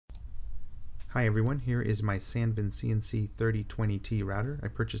Hi everyone, here is my Sanvn CNC 3020T router. I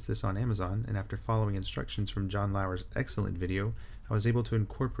purchased this on Amazon, and after following instructions from John Lauer's excellent video, I was able to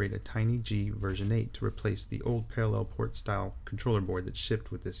incorporate a TinyG version 8 to replace the old parallel port style controller board that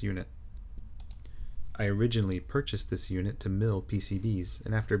shipped with this unit. I originally purchased this unit to mill PCBs,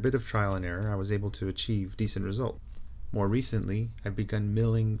 and after a bit of trial and error I was able to achieve decent results. More recently, I've begun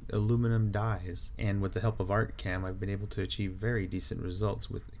milling aluminum dies, and with the help of ArtCAM, I've been able to achieve very decent results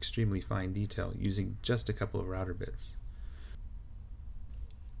with extremely fine detail using just a couple of router bits.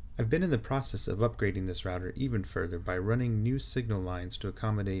 I've been in the process of upgrading this router even further by running new signal lines to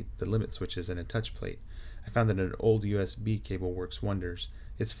accommodate the limit switches and a touch plate. I found that an old USB cable works wonders.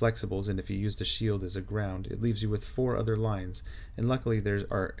 It's flexible, and if you use the shield as a ground, it leaves you with 4 other lines, and luckily there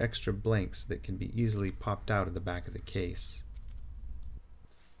are extra blanks that can be easily popped out of the back of the case.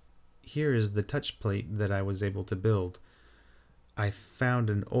 Here is the touch plate that I was able to build. I found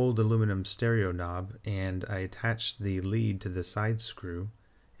an old aluminum stereo knob, and I attached the lead to the side screw,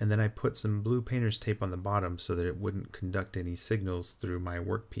 and then I put some blue painter's tape on the bottom so that it wouldn't conduct any signals through my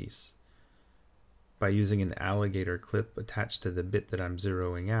workpiece. By using an alligator clip attached to the bit that I'm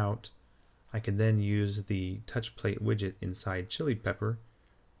zeroing out, I can then use the touch plate widget inside ChilliPeppr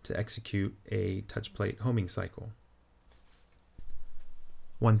to execute a touch plate homing cycle.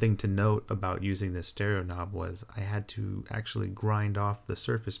 One thing to note about using this stereo knob was I had to actually grind off the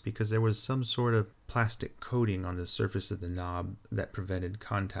surface because there was some sort of plastic coating on the surface of the knob that prevented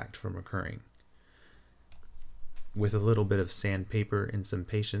contact from occurring. With a little bit of sandpaper and some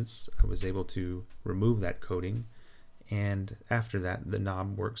patience, I was able to remove that coating, and after that the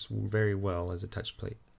knob works very well as a touch plate.